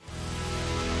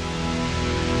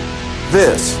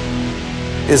This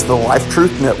is the Life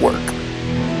Truth Network.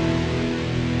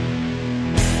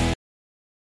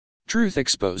 Truth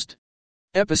Exposed,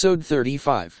 Episode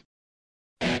 35.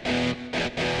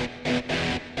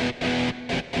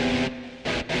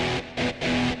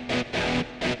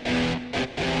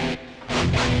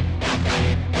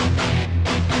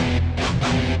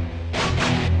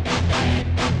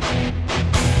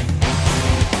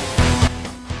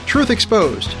 Truth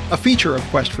Exposed, a feature of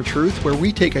Quest for Truth where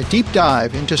we take a deep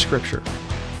dive into Scripture.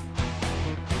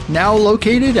 Now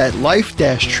located at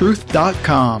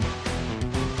life-truth.com.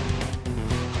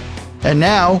 And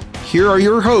now, here are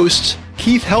your hosts,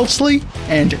 Keith Heltsley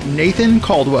and Nathan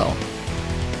Caldwell.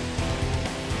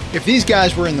 If these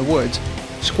guys were in the woods,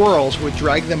 squirrels would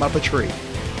drag them up a tree.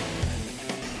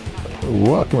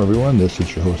 Welcome everyone, this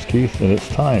is your host Keith, and it's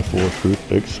time for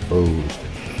Truth Exposed.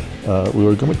 We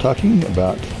are going to be talking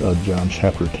about John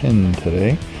chapter 10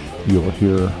 today. You'll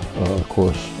hear, of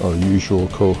course, our usual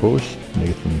co-host,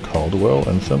 Nathan Caldwell,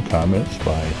 and some comments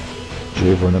by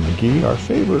J. Vernon McGee, our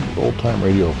favorite old-time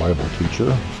radio Bible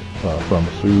teacher from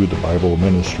Through the Bible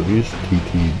Ministries,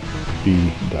 ttb.org.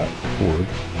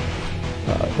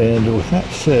 And with that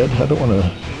said, I don't want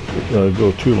to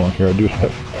go too long here. I do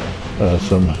have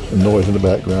some noise in the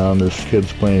background. There's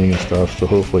kids playing and stuff, so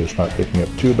hopefully it's not picking up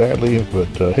too badly. But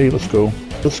hey, let's go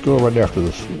right after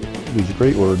these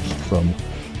great words from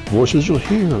voices you'll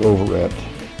hear over at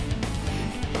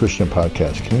Christian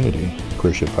Podcast Community,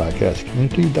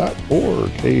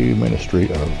 christianpodcastcommunity.org, a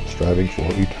ministry of striving for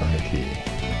eternity.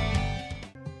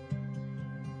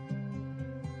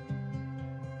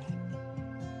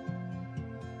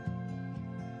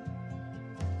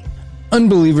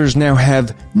 Unbelievers now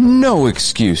have no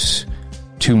excuse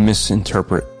to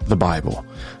misinterpret the Bible.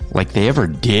 Like they ever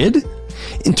did?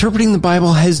 Interpreting the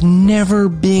Bible has never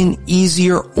been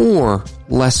easier or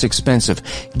less expensive.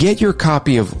 Get your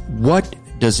copy of What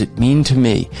Does It Mean to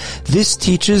Me? This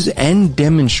teaches and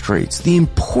demonstrates the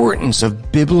importance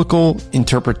of biblical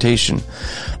interpretation.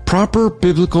 Proper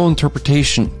biblical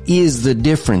interpretation is the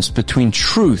difference between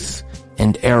truth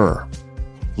and error,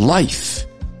 life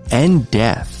and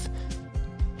death,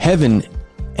 heaven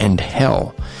and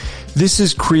hell. This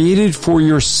is created for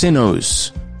your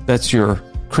sinos. That's your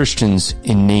Christians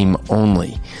in name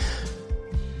only.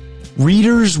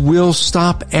 Readers will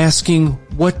stop asking,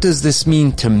 what does this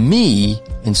mean to me?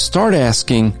 And start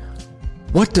asking,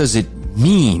 what does it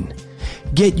mean?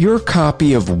 Get your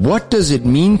copy of What Does It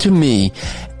Mean to Me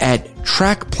at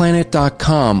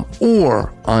trackplanet.com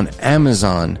or on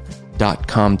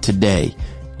amazon.com today.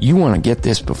 You want to get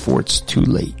this before it's too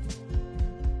late.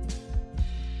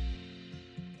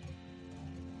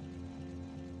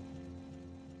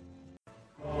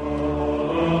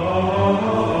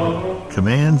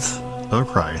 Commands of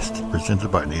Christ,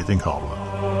 presented by Nathan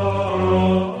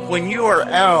Caldwell. When you are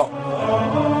out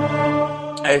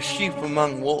as sheep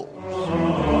among wolves,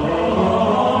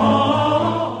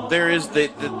 there is the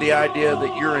idea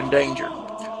that you're in danger.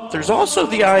 There's also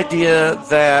the idea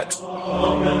that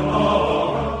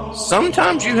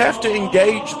sometimes you have to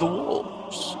engage the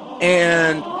wolves.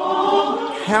 And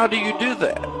how do you do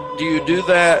that? Do you do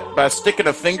that by sticking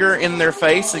a finger in their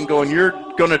face and going, you're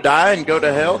going to die and go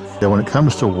to hell? Yeah, when it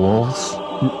comes to wolves,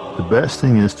 the best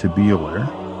thing is to be aware.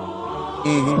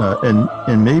 Mm-hmm.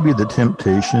 And maybe the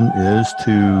temptation is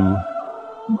to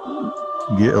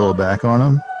get a little back on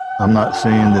them. I'm not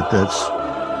saying that that's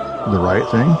the right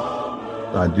thing.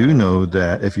 I do know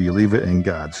that if you leave it in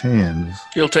God's hands,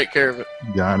 He'll take care of it.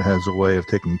 God has a way of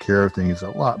taking care of things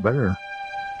a lot better.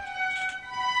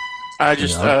 I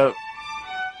just...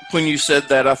 when you said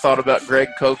that, I thought about Greg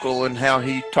Kokel and how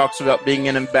he talks about being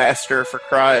an ambassador for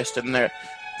Christ, and the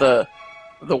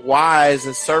wise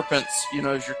as serpents, is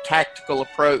your tactical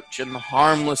approach, and the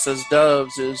harmless as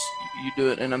doves is you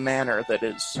do it in a manner that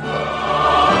is... you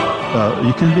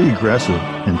can be aggressive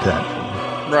and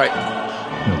tactful. Right.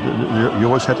 You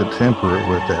always have to temper it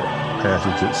with that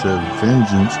passage that says,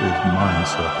 vengeance is mine,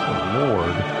 saith the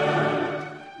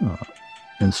Lord.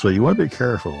 And so you want to be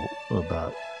careful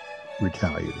about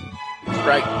retaliating.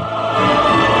 Right.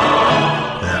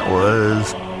 That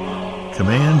was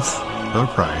Commands of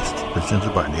Christ,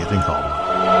 presented by Nathan Caldwell.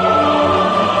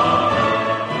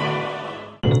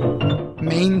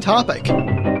 Main topic.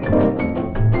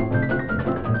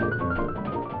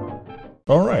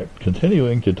 All right,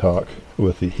 continuing to talk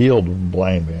with the healed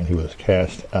blind man who was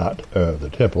cast out of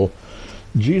the temple,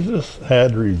 Jesus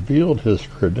had revealed his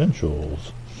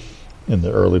credentials in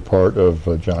the early part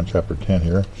of John chapter 10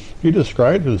 here. He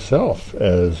described himself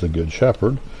as a good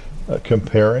shepherd,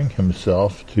 comparing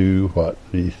himself to what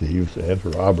the thieves and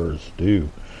robbers do.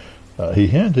 He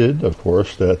hinted, of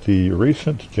course, that the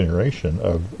recent generation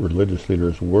of religious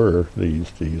leaders were these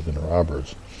thieves and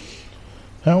robbers.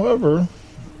 However,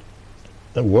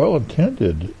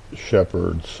 well-intended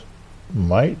shepherds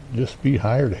might just be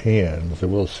hired hands,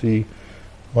 and we'll see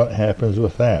what happens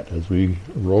with that as we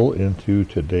roll into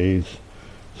today's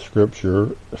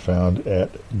scripture found at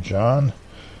John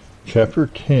chapter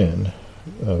 10,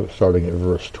 starting at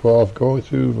verse 12, going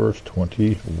through verse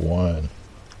 21.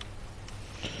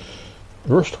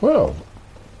 Verse 12,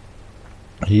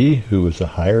 he who is a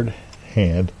hired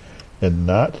hand and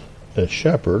not a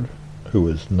shepherd, who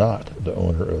is not the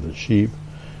owner of the sheep,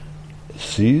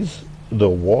 sees the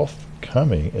wolf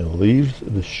coming and leaves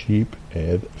the sheep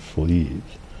and flees.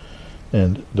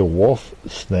 And the wolf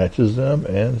snatches them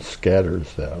and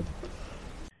scatters them.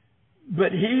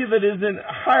 But he that is an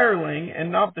hireling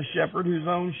and not the shepherd, whose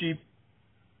own sheep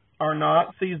are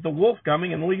not, sees the wolf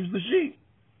coming and leaves the sheep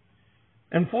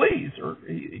and flees. Or,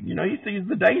 he sees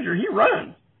the danger. He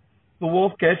runs. The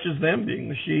wolf catches them, being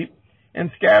the sheep,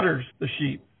 and scatters the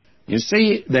sheep. You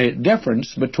see, the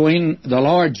difference between the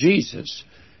Lord Jesus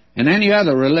and any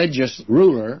other religious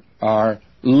ruler or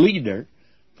leader,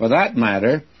 for that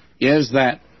matter, is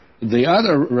that the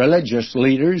other religious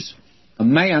leaders,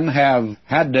 men have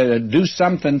had to do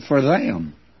something for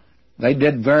them. They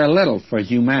did very little for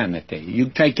humanity. You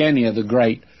take any of the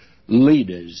great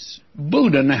leaders.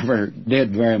 Buddha never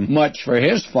did very much for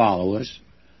his followers,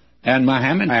 and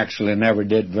Muhammad actually never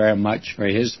did very much for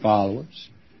his followers.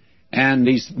 And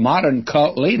these modern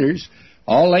cult leaders,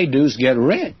 all they do is get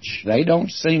rich. They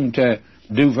don't seem to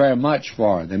do very much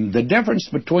for them. The difference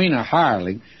between a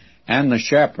hireling and the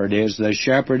shepherd is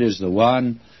the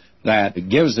one that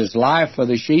gives his life for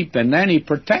the sheep, and then he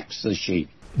protects the sheep.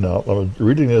 Now, I'm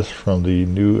reading this from the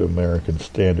New American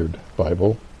Standard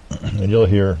Bible, and you'll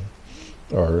hear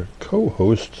our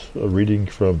co-hosts reading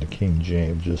from the King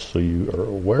James, just so you are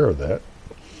aware of that.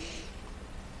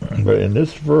 But in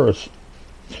this verse,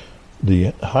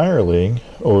 the hireling,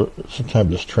 or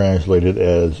sometimes it's translated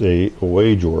as a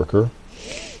wage worker,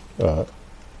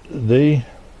 they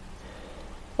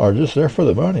are just there for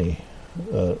the money,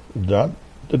 not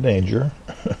the danger.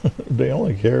 They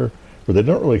only care, but they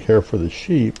don't really care for the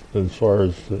sheep as far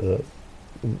as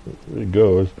it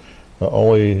goes.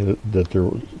 Only that they're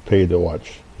paid to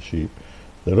watch the sheep.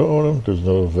 They don't own them. There's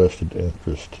no vested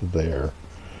interest there.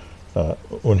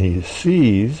 When he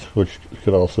sees, which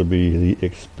could also be the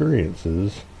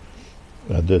experiences,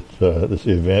 this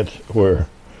event where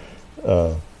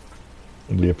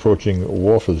the approaching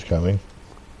wolf is coming,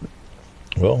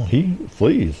 well, he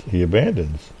flees. He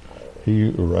abandons.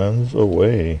 He runs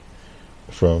away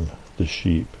from the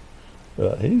sheep.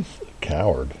 He's a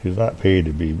coward. He's not paid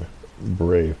to be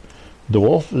brave. The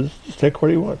wolf is just take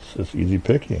what he wants. It's easy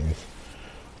pickings.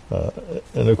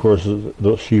 And of course,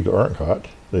 those sheep aren't caught.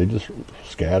 They just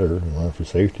scatter and run for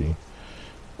safety.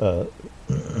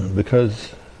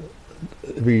 Because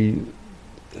we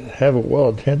have a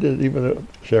well-attended, even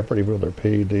a shepherd, even though they're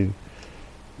paid,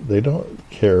 they don't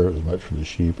care as much for the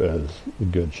sheep as the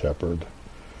good shepherd.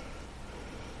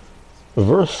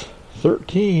 Verse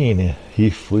 13, he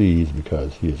flees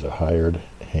because he is a hired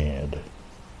hand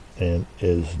and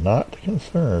is not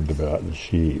concerned about the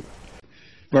sheep.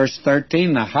 Verse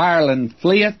 13, the hireling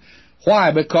fleeth.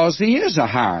 Why? Because he is a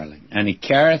hireling, and he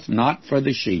careth not for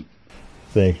the sheep.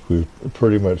 I think we've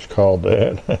pretty much called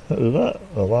that. There's not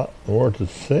a lot more to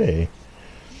say.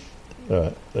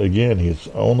 Again, he's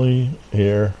only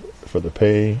here for the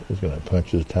pay. He's going to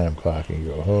punch his time clock and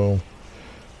go home.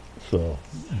 So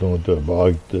don't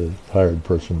bog the hired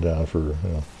person down for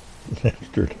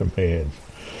extra demands.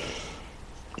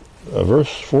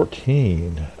 Verse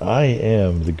 14, I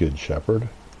am the good shepherd,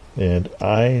 and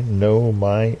I know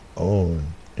my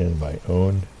own, and my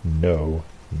own know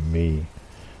me.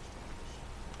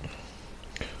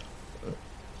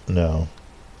 Now,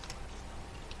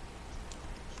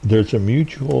 there's a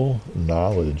mutual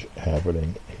knowledge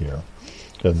happening here.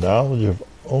 The knowledge of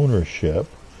ownership,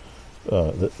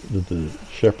 that the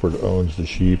shepherd owns the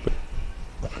sheep.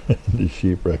 The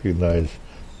sheep recognize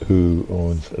who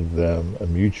owns them, a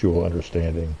mutual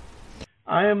understanding.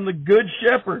 I am the good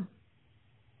shepherd,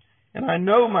 and I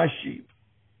know my sheep,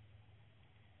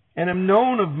 and am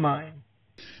known of mine.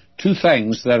 Two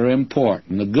things that are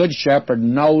important. The good shepherd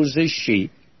knows his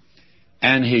sheep,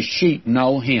 and his sheep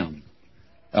know him.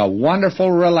 A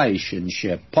wonderful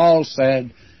relationship. Paul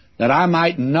said that I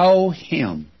might know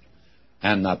him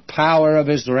and the power of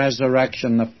his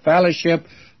resurrection, the fellowship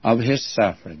of his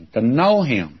suffering. To know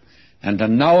him, and to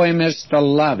know him is to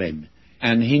love him,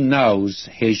 and he knows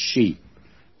his sheep.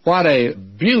 What a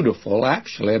beautiful,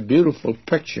 actually a beautiful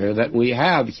picture that we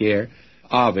have here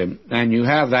of him. And you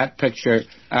have that picture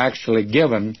actually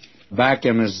given back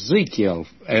in Ezekiel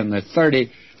in the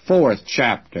 34th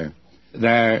chapter.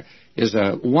 There is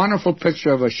a wonderful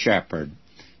picture of a shepherd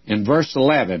in verse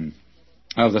 11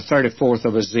 of the 34th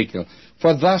of Ezekiel.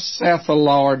 For thus saith the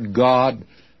Lord God,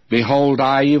 behold,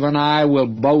 even I will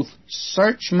both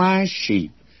search my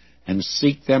sheep and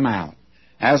seek them out.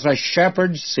 As a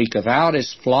shepherd seeketh out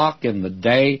his flock in the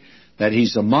day that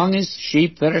he's among his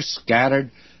sheep that are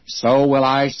scattered, so will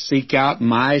I seek out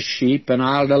my sheep, and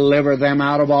I'll deliver them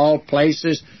out of all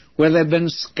places where they've been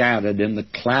scattered in the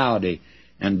cloudy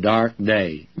and dark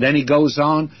day. Then he goes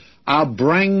on, I'll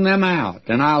bring them out,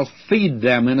 and I'll feed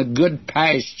them in a good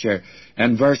pasture.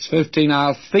 And verse 15,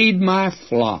 I'll feed my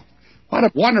flock. What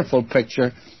a wonderful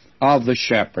picture of the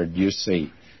shepherd, you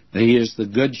see. He is the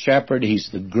good shepherd. He's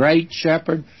the great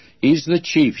shepherd. He's the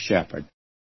chief shepherd.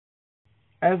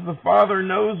 As the Father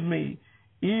knows me,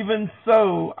 even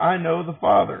so I know the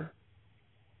Father.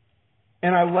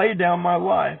 And I lay down my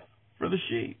life for the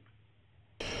sheep.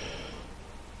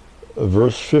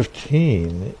 Verse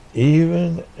 15,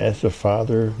 even as the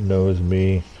Father knows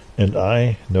me, and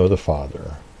I know the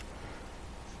Father,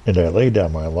 and I lay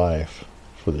down my life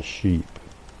for the sheep.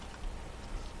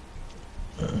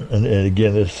 And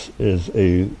again, this is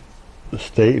a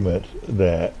statement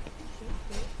that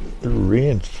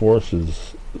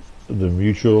reinforces the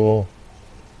mutual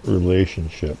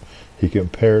relationship. He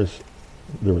compares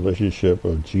the relationship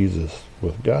of Jesus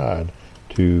with God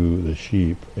to the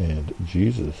sheep and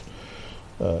Jesus.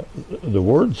 The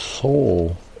word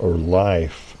soul or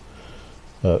life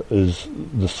is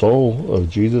the soul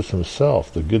of Jesus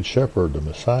himself, the Good Shepherd, the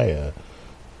Messiah.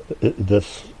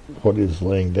 That's what he's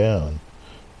laying down.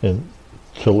 And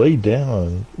to lay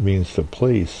down means to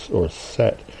place or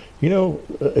set. You know,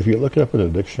 if you look up in a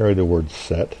dictionary, the word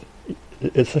set,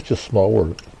 it's such a small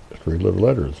word, 3 little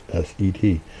letters,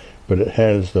 S-E-T, but it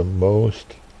has the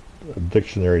most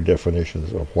dictionary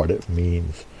definitions of what it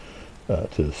means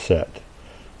to set.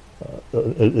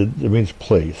 It means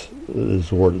place is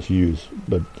the word that's used,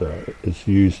 but it's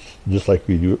used just like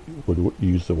we would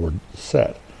use the word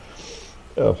set.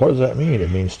 What does that mean? It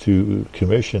means to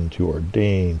commission, to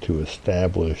ordain, to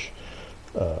establish.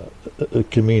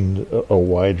 It can mean a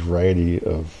wide variety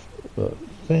of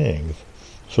things.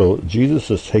 So Jesus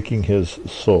is taking his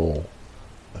soul,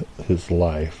 his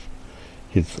life,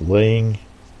 he's laying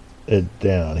it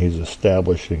down, he's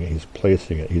establishing it, he's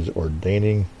placing it, he's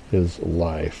ordaining his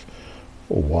life.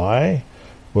 Why?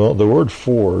 Well, the word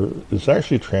for is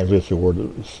actually translates the word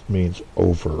that means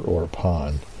over or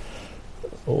upon.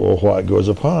 Well, what goes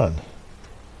upon?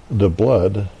 The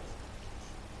blood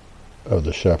of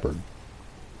the shepherd.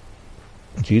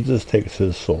 Jesus takes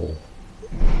his soul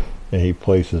and he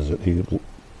places it, he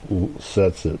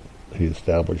sets it, he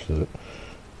establishes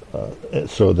it,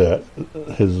 so that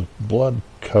his blood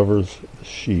covers the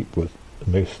sheep,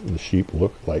 makes the sheep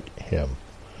look like him.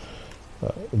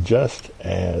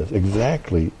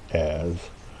 Exactly as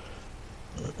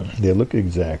they look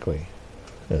exactly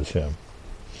as him.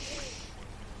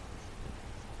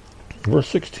 Verse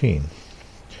 16,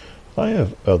 I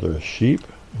have other sheep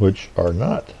which are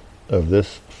not of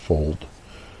this fold.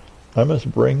 I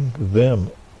must bring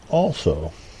them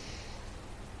also,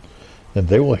 and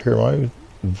they will hear my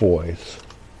voice,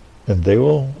 and they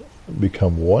will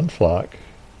become one flock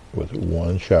with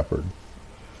one shepherd.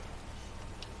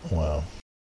 Wow.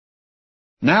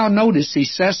 Now notice he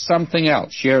says something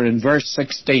else here in verse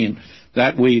 16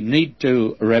 that we need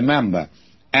to remember.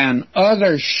 And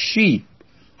other sheep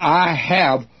I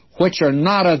have which are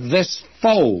not of this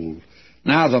fold.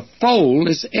 Now the fold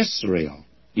is Israel,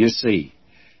 you see.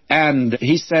 And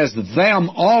he says,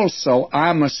 them also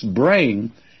I must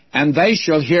bring, and they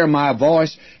shall hear my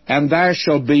voice, and there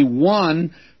shall be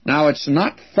one. Now it's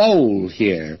not fold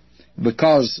here,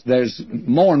 because there's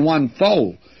more than one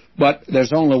fold, but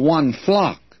there's only one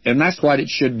flock. And that's what it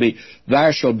should be.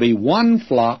 There shall be one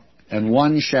flock and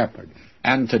one shepherd.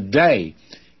 And today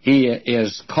he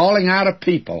is calling out a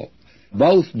people,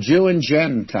 both Jew and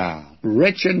Gentile,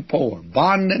 rich and poor,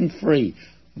 bond and free,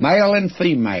 male and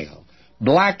female,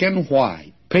 black and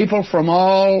white, people from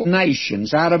all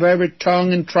nations, out of every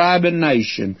tongue and tribe and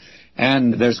nation.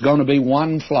 And there's going to be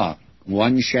one flock,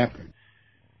 one shepherd.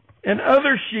 And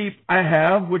other sheep I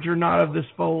have which are not of this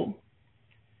fold.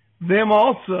 Them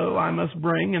also I must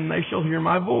bring, and they shall hear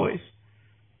my voice.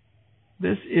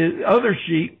 This is other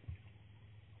sheep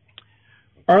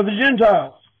are the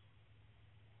Gentiles.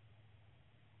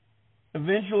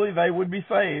 Eventually they would be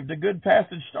saved. A good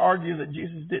passage to argue that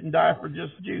Jesus didn't die for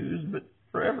just Jews, but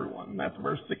for everyone. That's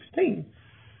verse 16.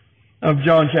 of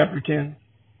John chapter 10.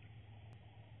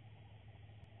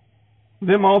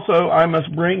 Them also I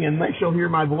must bring, and they shall hear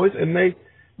my voice, and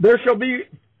there shall be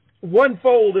one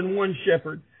fold and one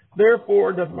shepherd.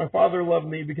 Therefore doth my Father love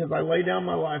me, because I lay down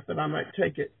my life that I might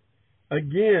take it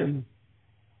again.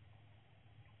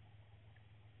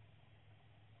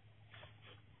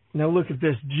 Now look at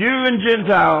this. Jew and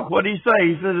Gentile. What did he say?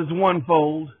 He says it's one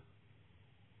fold.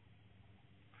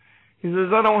 He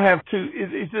says, I don't have two.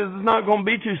 He says it's not going to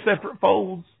be two separate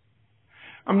folds.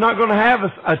 I'm not going to have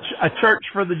a church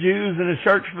for the Jews and a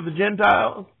church for the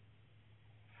Gentiles.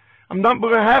 I'm not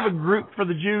going to have a group for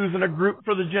the Jews and a group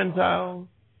for the Gentiles.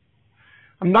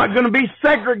 I'm not going to be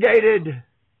segregated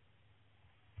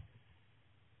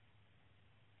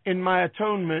in my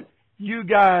atonement. You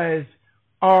guys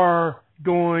are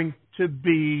going to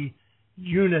be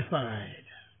unified.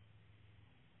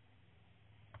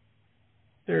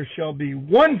 There shall be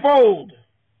one fold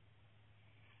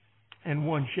and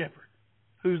one shepherd.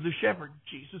 Who's the shepherd?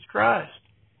 Jesus Christ.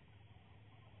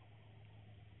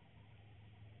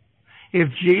 If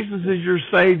Jesus is your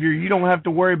Savior, you don't have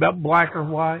to worry about black or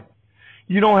white.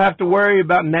 You don't have to worry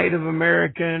about Native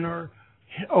American or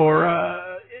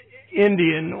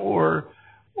Indian or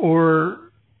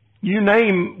you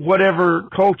name whatever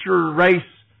culture, race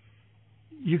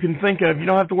you can think of. You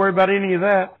don't have to worry about any of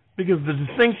that, because the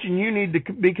distinction you need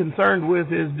to be concerned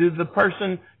with is, does the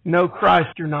person know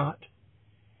Christ or not?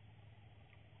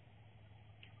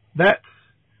 That's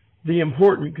the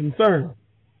important concern.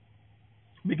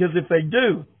 Because if they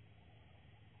do,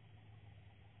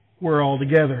 we're all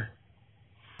together.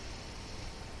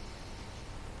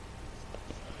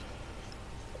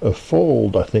 A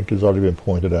fold, I think, has already been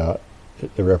pointed out.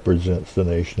 It represents the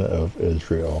nation of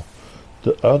Israel.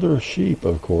 The other sheep,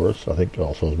 of course, I think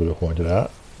also has been pointed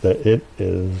out, that it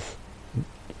is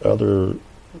other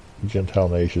Gentile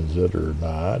nations that are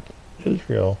not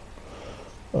Israel.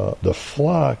 The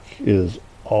flock is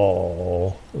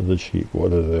all the sheep,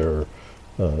 whether they're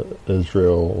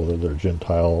Israel, whether they're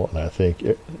Gentile, and I think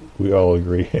we all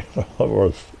agree, all of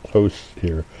our hosts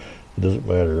here, it doesn't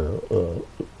matter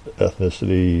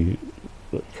ethnicity,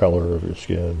 the color of your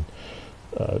skin,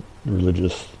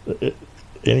 religious,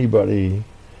 anybody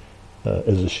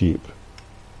is a sheep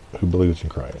who believes in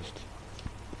Christ,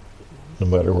 no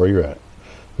matter where you're at.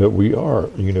 But we are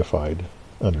unified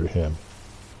under Him.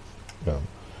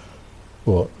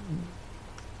 Well,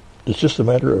 it's just a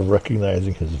matter of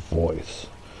recognizing His voice.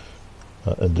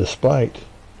 And despite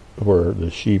where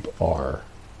the sheep are,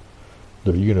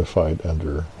 they're unified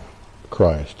under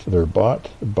Christ. They're bought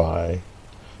by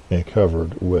and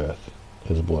covered with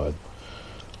His blood.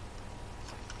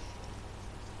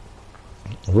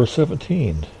 Verse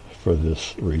 17, for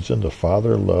this reason the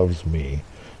Father loves me,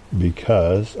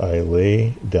 because I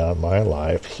lay down my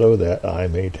life so that I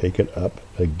may take it up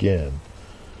again.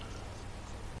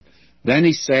 Then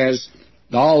he says,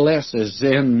 all this is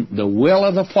in the will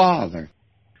of the Father.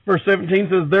 Verse 17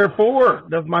 says, therefore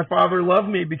does my Father love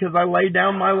me, because I lay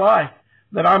down my life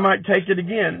that I might take it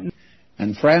again.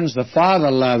 And friends, the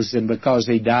Father loves Him because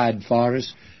He died for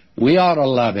us. We ought to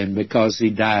love Him because He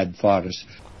died for us.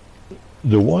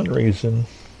 The one reason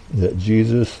that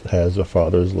Jesus has a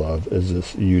Father's love is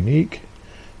this unique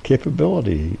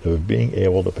capability of being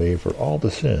able to pay for all the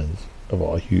sins of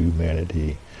all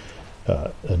humanity.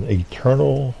 An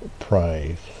eternal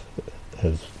price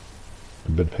has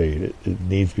been paid. It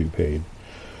needs to be paid.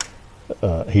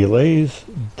 He lays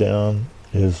down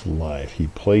His life. He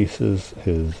places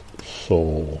His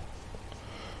soul.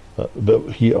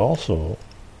 But He also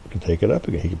can take it up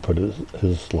again. He can put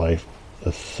his life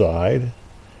aside,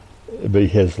 but He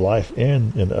has life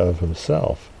in and of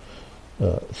Himself.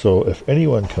 So if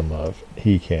anyone can love,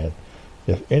 He can.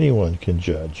 If anyone can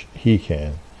judge, He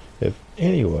can. If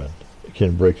anyone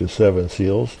can break the 7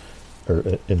 seals,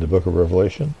 or in the book of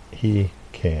Revelation, He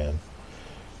can.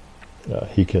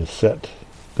 He can set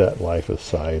that life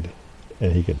aside,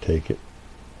 and He can take it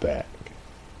back.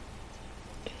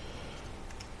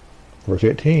 Verse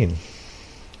 18,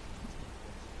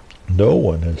 no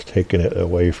one has taken it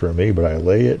away from me, but I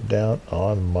lay it down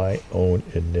on my own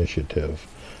initiative.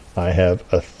 I have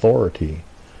authority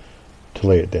to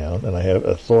lay it down, and I have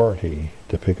authority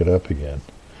to pick it up again.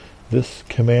 This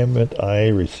commandment I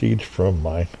received from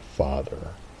my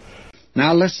Father.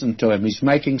 Now listen to him. He's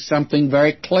making something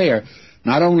very clear,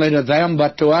 not only to them,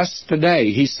 but to us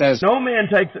today. He says, no man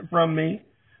takes it from me,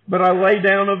 but I lay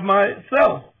down of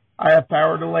myself. I have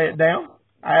power to lay it down.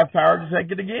 I have power to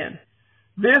take it again.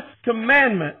 This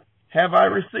commandment have I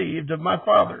received of my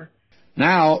Father.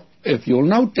 Now, if you'll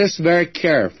note this very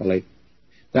carefully,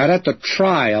 that at the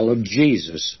trial of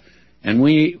Jesus, And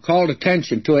we called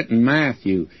attention to it in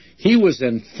Matthew. He was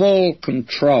in full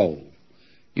control.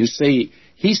 You see,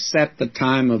 he set the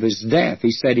time of his death.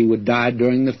 He said he would die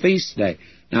during the feast day.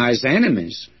 Now, his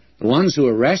enemies, the ones who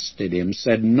arrested him,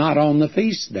 said, not on the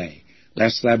feast day,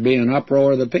 lest there be an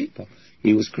uproar of the people.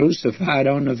 He was crucified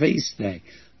on the feast day.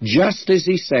 Just as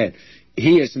he said,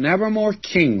 he is never more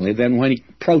kingly than when he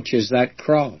approaches that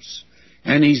cross.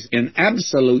 And he's in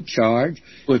absolute charge.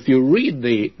 If you read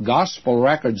the gospel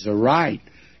records aright,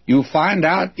 you'll find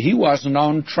out he wasn't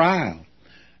on trial.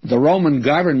 The Roman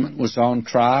government was on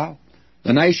trial.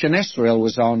 The nation Israel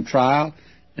was on trial.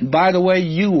 And by the way,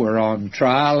 you were on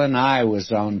trial and I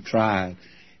was on trial.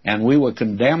 And we were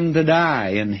condemned to die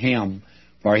in him,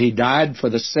 for he died for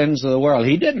the sins of the world.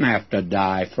 He didn't have to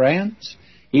die, friends.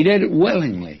 He did it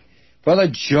willingly. For the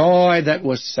joy that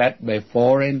was set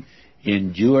before him, he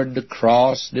endured the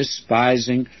cross,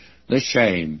 despising the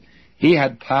shame. He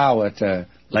had power to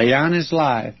lay down his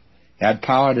life. He had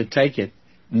power to take it.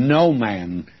 No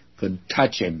man could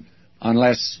touch him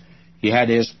unless he had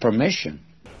his permission.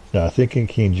 Now, I think in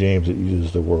King James it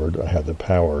uses the word, I have the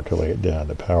power to lay it down,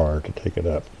 the power to take it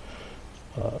up.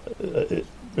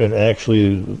 And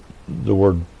actually, the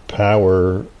word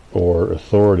power or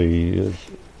authority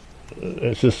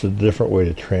it's just a different way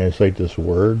to translate this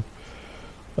word.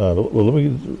 Well, let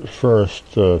me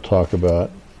first talk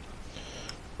about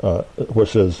what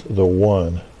says the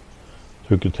one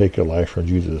who could take a life from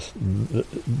Jesus.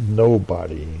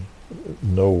 Nobody,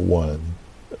 no one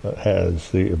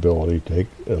has the ability to take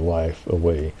a life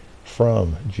away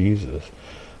from Jesus.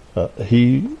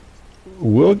 He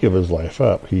will give his life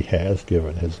up. He has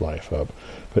given his life up.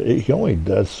 But he only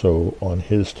does so on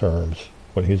his terms,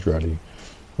 when he's ready,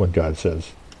 when God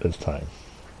says it's time.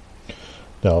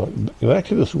 Now, back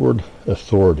to this word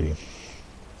authority.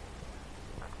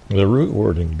 The root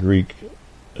word in Greek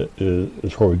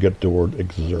is where we get the word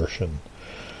exertion.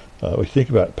 We think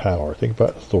about power, think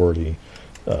about authority.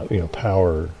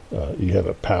 Power, you have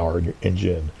a power in your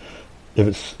engine.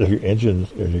 If your engine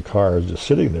in your car is just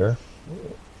sitting there,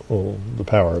 well, the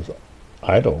power is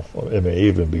idle. It may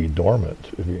even be dormant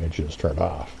if your engine is turned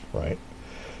off, right?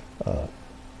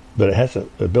 But it has an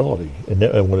ability,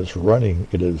 and when it's running,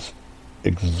 it is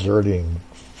exerting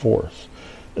force.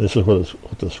 And this is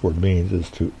what this word means, is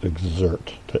to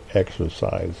exert, to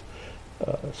exercise.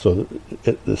 So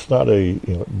it's not a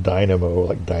dynamo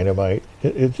like dynamite.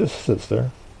 It just sits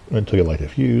there until you light a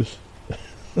fuse,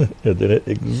 and then it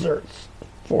exerts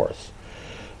force.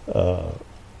 But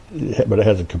it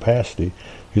has a capacity.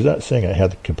 He's not saying I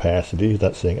have the capacity. He's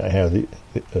not saying I have the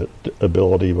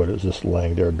ability, but it's just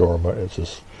lying there dormant. It's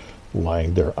just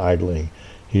lying there idling.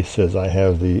 He says I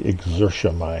have the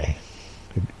exertiamai.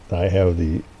 I have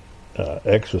the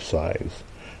exercise.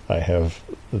 I have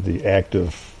the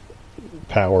active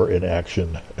power in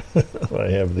action. I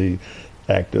have the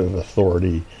active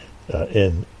authority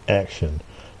in action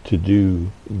to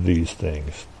do these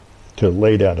things, to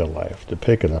lay down a life, to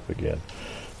pick it up again.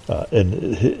 And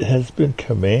it has been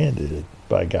commanded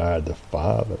by God the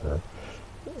Father.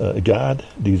 God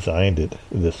designed it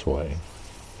this way.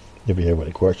 If you have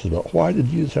any questions about why did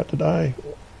Jesus have to die,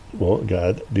 well,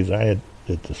 God designed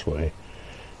it this way.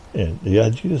 And yeah,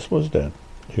 Jesus was dead.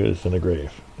 He was in the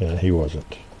grave, and he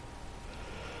wasn't.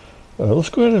 Let's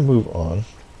go ahead and move on.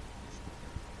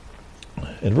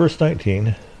 In verse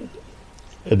 19,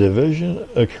 a division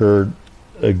occurred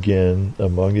again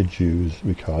among the Jews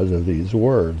because of these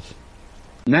words.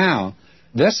 Now,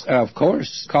 this, of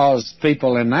course, caused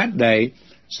people in that day,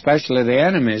 especially the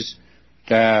enemies,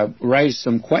 to raise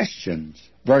some questions.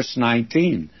 Verse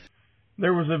 19.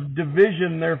 There was a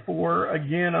division, therefore,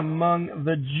 again among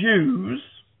the Jews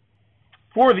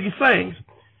for these things.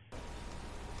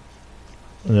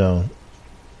 Now,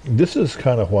 this is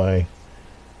kind of why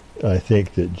I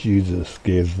think that Jesus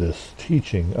gave this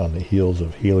teaching on the heels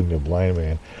of healing the blind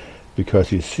man, because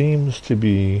he seems to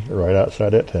be right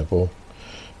outside that temple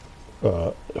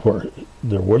where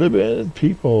there would have been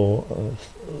people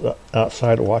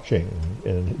outside watching,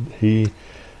 and he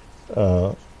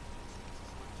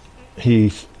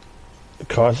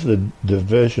caused the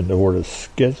division. The word is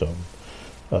schism.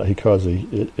 He caused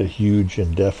a huge,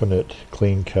 indefinite,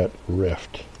 clean-cut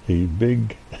rift, a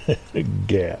big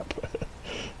gap,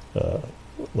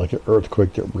 like an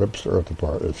earthquake that rips the earth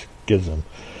apart. A schism.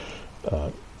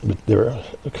 But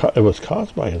it was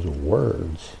caused by his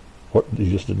words. He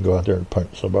just didn't go out there and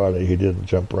punch somebody. He didn't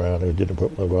jump around. He didn't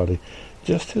put nobody.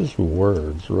 Just his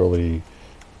words really,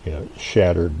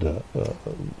 shattered the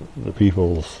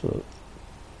people's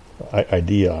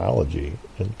ideology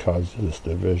and caused this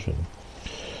division.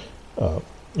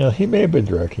 He may have been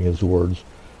directing his words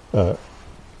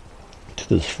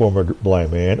this former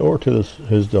blind man or to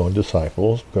his own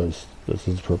disciples, because this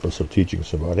is the purpose of teaching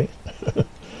somebody.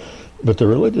 But the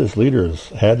religious leaders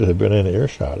had to have been in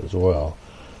earshot as well,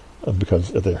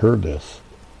 because if they heard this,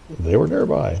 they were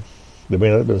nearby. They may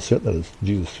not have been sitting at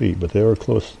Jesus' feet, but they were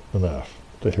close enough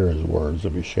to hear his words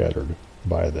and be shattered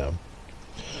by them.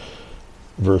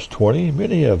 Verse 20,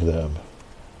 many of them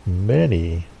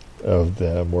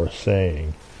were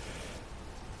saying,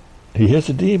 he has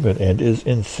a demon and is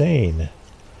insane.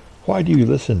 Why do you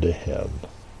listen to him?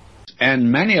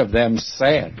 And many of them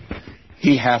said,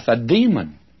 he hath a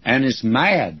demon and is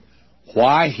mad.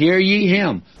 Why hear ye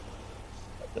him?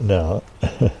 Now,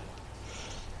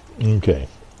 okay,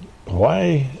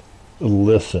 why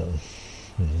listen?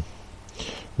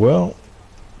 Well,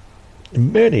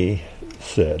 many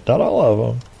said, not all of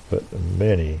them, but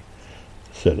many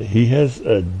said, he has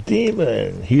a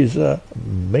demon. He's a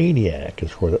maniac,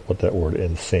 is what that word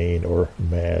insane or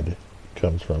mad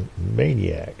comes from.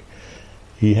 Maniac.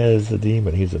 He has a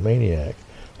demon. He's a maniac.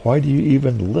 Why do you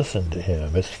even listen to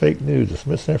him? It's fake news. It's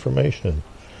misinformation.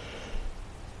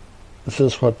 This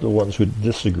is what the ones who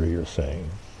disagree are saying.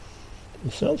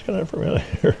 It sounds kind of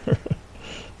familiar.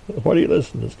 Why do you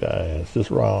listen to this guy? It's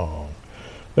just wrong.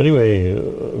 Anyway,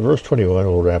 verse 21,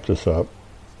 we'll wrap this up.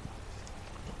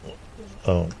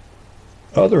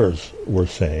 Others were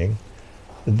saying,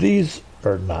 these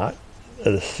are not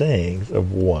the sayings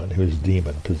of one who is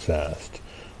demon-possessed.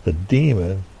 The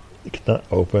demon cannot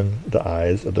open the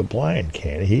eyes of the blind,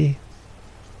 can he?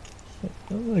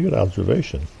 That's a good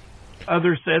observation.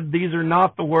 Others said, these are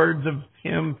not the words of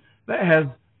him that has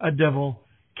a devil.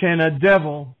 Can a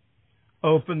devil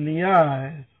open the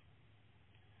eyes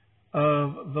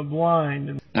of the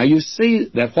blind? Now you see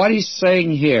that what he's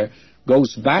saying here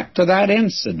goes back to that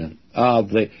incident of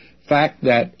the fact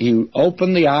that he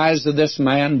opened the eyes of this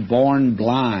man born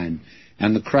blind.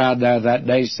 And the crowd there that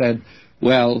day said,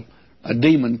 well, a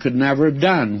demon could never have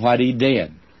done what he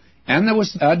did. And there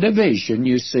was a division,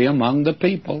 you see, among the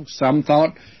people. Some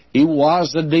thought he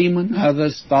was a demon.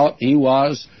 Others thought he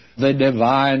was the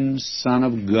divine Son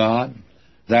of God,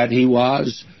 that he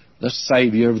was the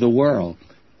Savior of the world.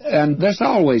 And there's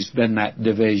always been that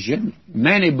division.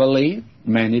 Many believed,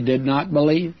 many did not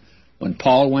believe. When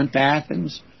Paul went to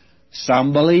Athens,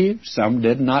 some believed, some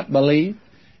did not believe.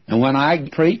 And when I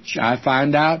preach, I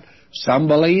find out some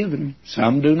believe and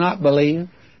some do not believe.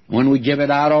 When we give it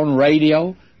out on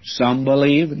radio, some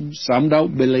believe and some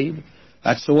don't believe.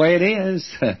 That's the way it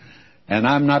is. And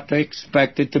I'm not to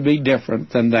expect it to be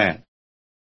different than that.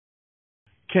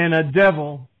 Can a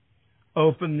devil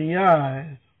open the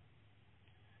eyes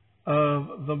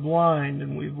of the blind?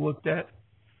 And we've looked at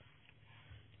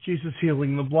Jesus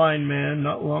healing the blind man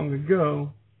not long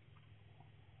ago,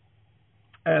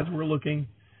 as we're looking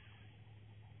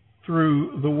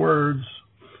through the words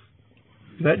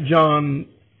that John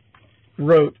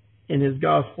wrote in his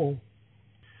gospel.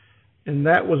 And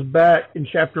that was back in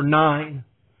chapter 9,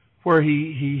 where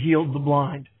he healed the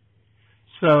blind.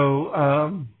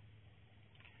 So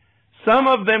some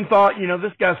of them thought,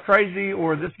 this guy's crazy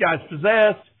or this guy's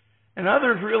possessed. And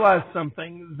others realized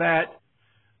something that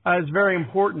is very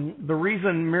important. The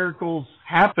reason miracles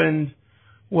happened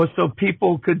was so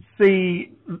people could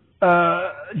see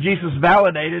Jesus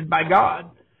validated by God.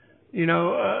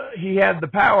 He had the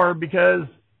power because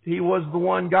he was the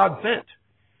one God sent.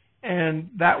 And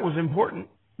that was important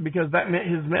because that meant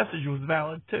his message was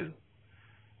valid too.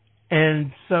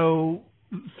 And so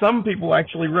some people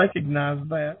actually recognize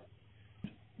that.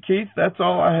 Keith, that's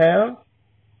all I have.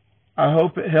 I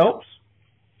hope it helps.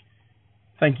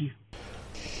 Thank you.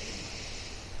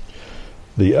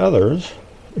 The others,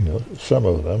 some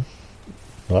of them,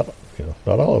 not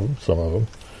all of them, some of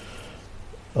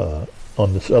them,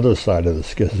 on this other side of the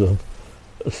schism,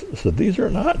 so these are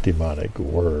not demonic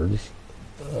words.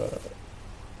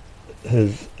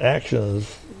 His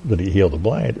actions that he healed the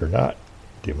blind are not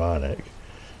demonic.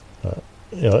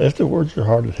 If the words are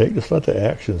hard to take, just let the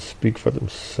actions speak for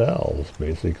themselves,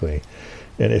 basically.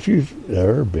 And if you've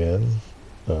ever been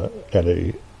at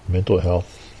a mental health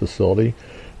facility,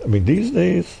 these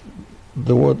days,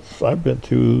 the ones I've been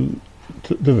to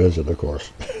visit, of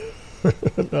course,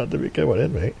 not to become an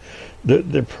inmate,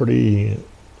 they're pretty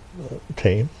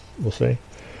tame, we'll say.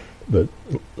 But,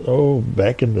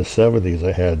 back in the 70s,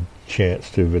 I had a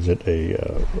chance to visit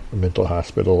a mental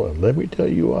hospital, and let me tell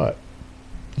you what,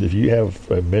 if you have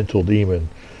a mental demon,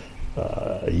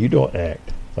 you don't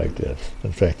act like this.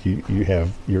 In fact, you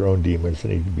have your own demons that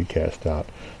need to be cast out,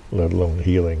 let alone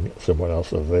healing someone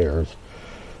else of theirs.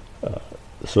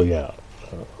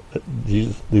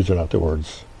 These are not the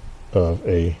words of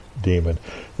a demon.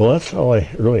 Well, that's all I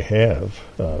really have,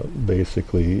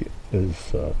 basically,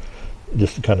 is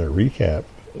just to kind of recap,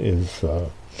 is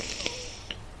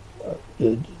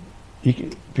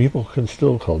people can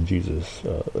still call Jesus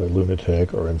a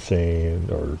lunatic or insane,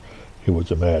 or he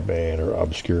was a madman or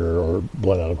obscure or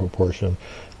blown out of proportion,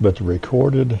 but the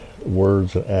recorded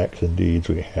words and acts and deeds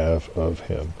we have of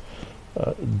him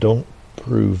don't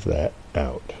prove that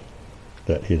out,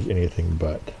 that he's anything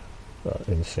but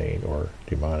insane or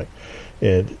demonic.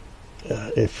 And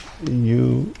if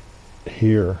you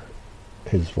hear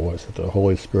his voice, that the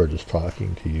Holy Spirit is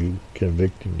talking to you,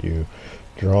 convicting you,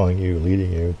 drawing you,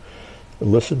 leading you,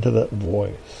 listen to that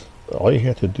voice. All you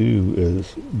have to do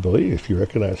is believe. If you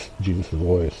recognize Jesus'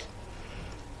 voice,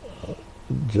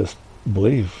 just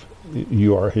believe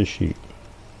you are his sheep.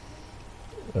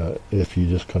 If you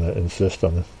just kind of insist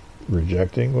on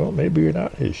rejecting, well, maybe you're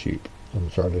not his sheep.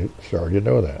 I'm sorry to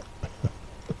know that. I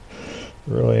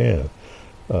really am.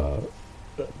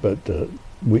 But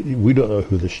we don't know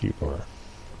who the sheep are.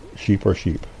 Sheep are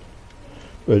sheep.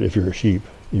 But if you're a sheep,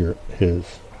 you're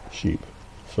his sheep.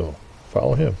 So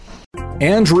follow him.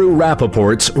 Andrew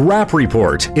Rappaport's Rap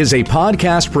Report is a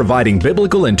podcast providing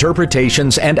biblical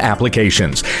interpretations and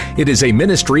applications. It is a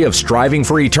ministry of Striving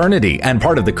for Eternity and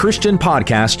part of the Christian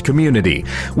podcast community.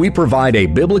 We provide a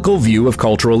biblical view of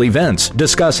cultural events,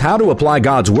 discuss how to apply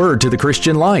God's Word to the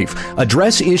Christian life,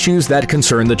 address issues that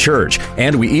concern the church,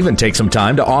 and we even take some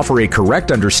time to offer a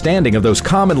correct understanding of those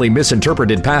commonly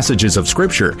misinterpreted passages of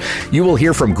Scripture. You will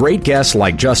hear from great guests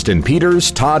like Justin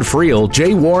Peters, Todd Friel,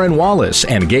 J. Warren Wallace,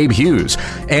 and Gabe Hughes.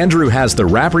 Andrew has the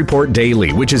Rap Report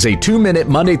Daily, which is a 2-minute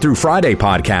Monday through Friday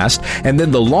podcast, and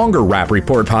then the longer Rap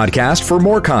Report podcast for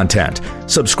more content.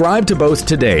 Subscribe to both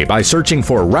today by searching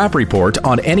for Rap Report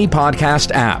on any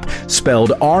podcast app,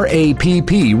 spelled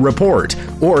R-A-P-P Report,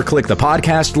 or click the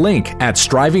podcast link at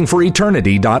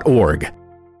strivingforeternity.org.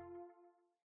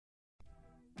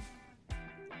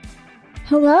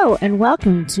 Hello, and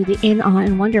welcome to the In Awe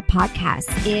and Wonder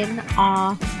podcast. In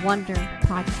Awe Wonder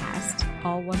podcast,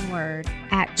 all one word,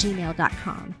 at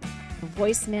gmail.com.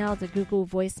 Voicemail, the Google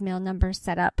voicemail number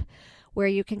set up where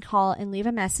you can call and leave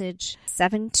a message,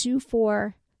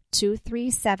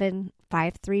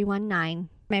 724-237-5319.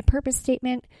 My purpose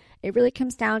statement, it really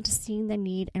comes down to seeing the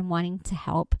need and wanting to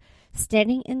help,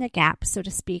 standing in the gap, so to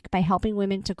speak, by helping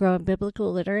women to grow in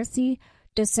biblical literacy,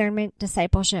 discernment,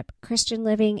 discipleship, Christian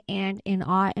living, and in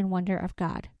awe and wonder of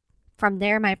God. From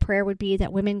there, my prayer would be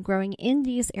that women growing in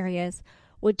these areas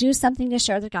would do something to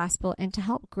share the gospel and to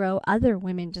help grow other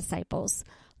women disciples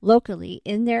locally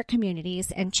in their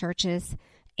communities and churches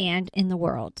and in the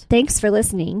world. Thanks for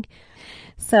listening.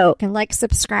 So you can like,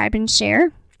 subscribe, and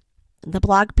share. The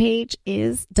blog page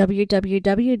is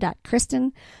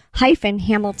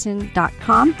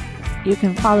www.kristen-hamilton.com. You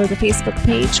can follow the Facebook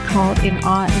page called In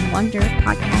Awe and Wonder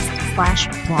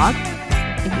Podcast/blog.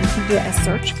 And you can do a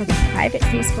search for the private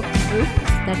Facebook group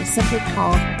that is simply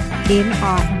called In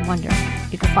Awe and Wonder.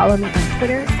 You can follow me on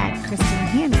Twitter at Kristen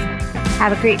Hammy.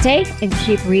 Have a great day and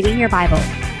keep reading your Bible.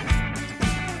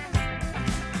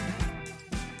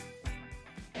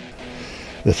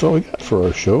 That's all we got for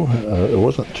our show. It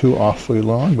wasn't too awfully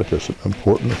long, but there's some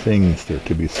important things there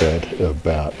to be said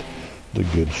about the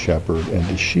Good Shepherd and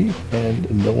the sheep, and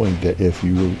knowing that if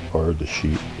you are the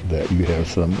sheep, that you have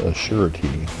some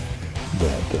surety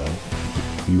that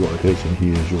you are his and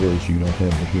he is yours. You know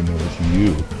him and he knows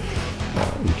you.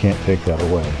 You can't take that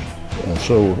away.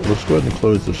 So let's go ahead and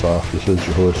close this off. This is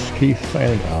your host, Keith,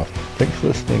 signing off. Thanks for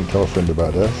listening. Tell a friend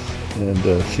about us,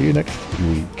 and see you next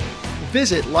week.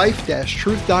 Visit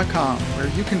life-truth.com, where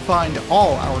you can find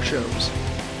all our shows.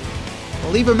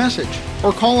 Leave a message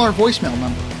or call our voicemail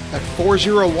number at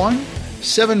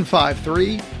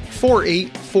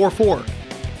 401-753-4844.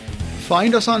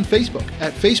 Find us on Facebook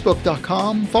at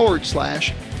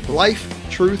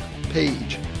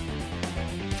facebook.com/lifetruthpage.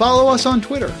 Follow us on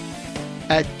Twitter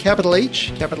at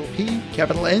H, P,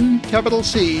 N,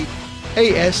 C,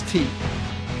 AST.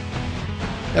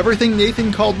 Everything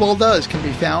Nathan Caldwell does can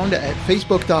be found at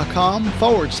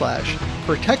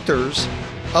facebook.com/protectors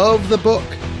of the book.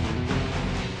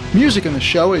 Music in the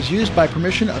show is used by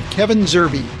permission of Kevin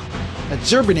Zerby at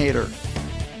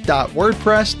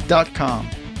zerbinator.wordpress.com.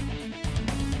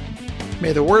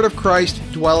 May the word of Christ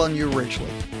dwell in you richly.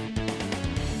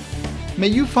 May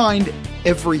you find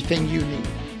everything you need.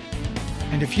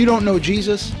 And if you don't know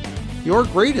Jesus, your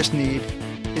greatest need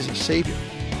is a Savior.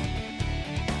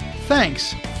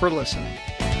 Thanks for listening.